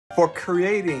for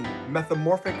creating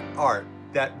metamorphic art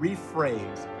that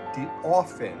reframes the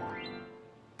often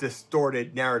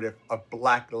distorted narrative of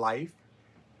Black life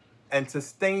and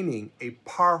sustaining a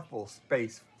powerful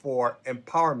space for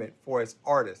empowerment for its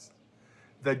artists.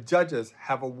 The judges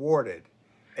have awarded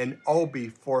an Obie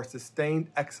for sustained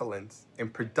excellence in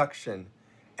production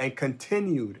and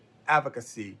continued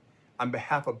advocacy on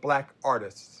behalf of Black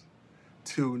artists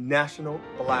to National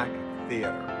Black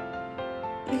Theater.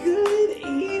 Good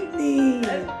evening.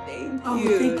 Thank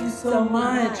you. Thank you so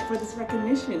much for this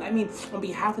recognition. I mean, on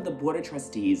behalf of the Board of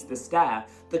Trustees, the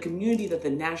staff, the community that the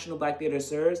National Black Theater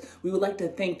serves, we would like to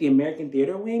thank the American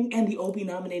Theater Wing and the Obie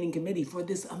Nominating Committee for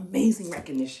this amazing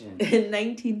recognition. In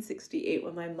 1968,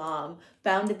 when my mom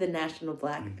founded the National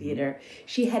Black Theater,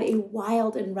 she had a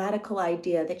wild and radical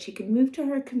idea that she could move to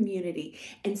her community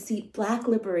and see Black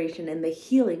liberation and the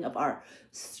healing of our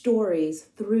stories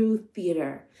through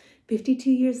theater.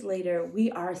 52 years later,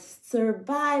 we are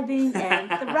surviving and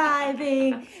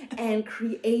thriving and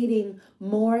creating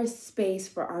more space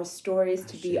for our stories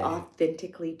to be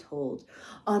authentically told.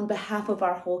 On behalf of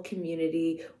our whole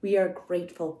community, we are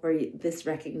grateful for this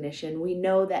recognition. We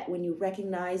know that when you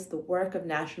recognize the work of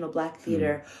National Black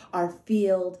Theater, our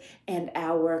field and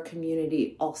our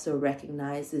community also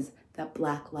recognizes that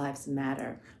Black lives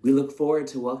matter. We look forward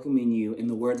to welcoming you, in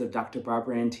the words of Dr.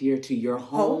 Barbara Ann Teer, to your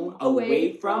home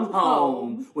away from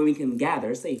home, where we can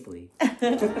gather safely. Have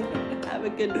a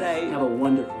good night. Have a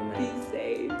wonderful night. Be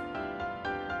safe.